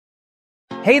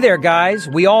Hey there, guys.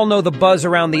 We all know the buzz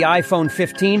around the iPhone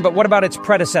 15, but what about its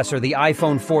predecessor, the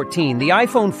iPhone 14? The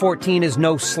iPhone 14 is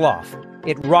no sloth.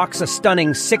 It rocks a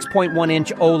stunning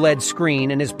 6.1-inch OLED screen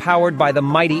and is powered by the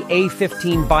mighty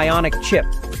A15 Bionic chip,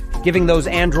 giving those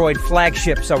Android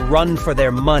flagships a run for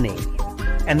their money.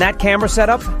 And that camera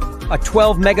setup? A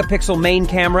 12-megapixel main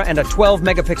camera and a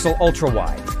 12-megapixel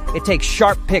ultra-wide. It takes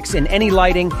sharp pics in any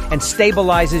lighting and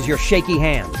stabilizes your shaky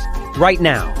hands. Right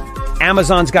now,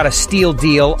 Amazon's got a steal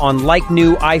deal on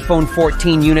like-new iPhone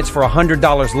 14 units for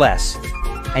 $100 less.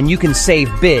 And you can save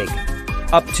big,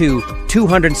 up to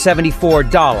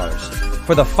 $274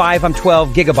 for the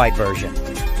 512GB version.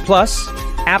 Plus,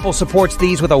 Apple supports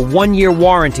these with a 1-year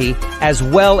warranty as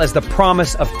well as the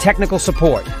promise of technical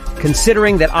support.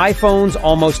 Considering that iPhones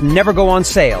almost never go on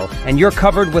sale and you're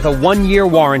covered with a 1-year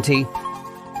warranty,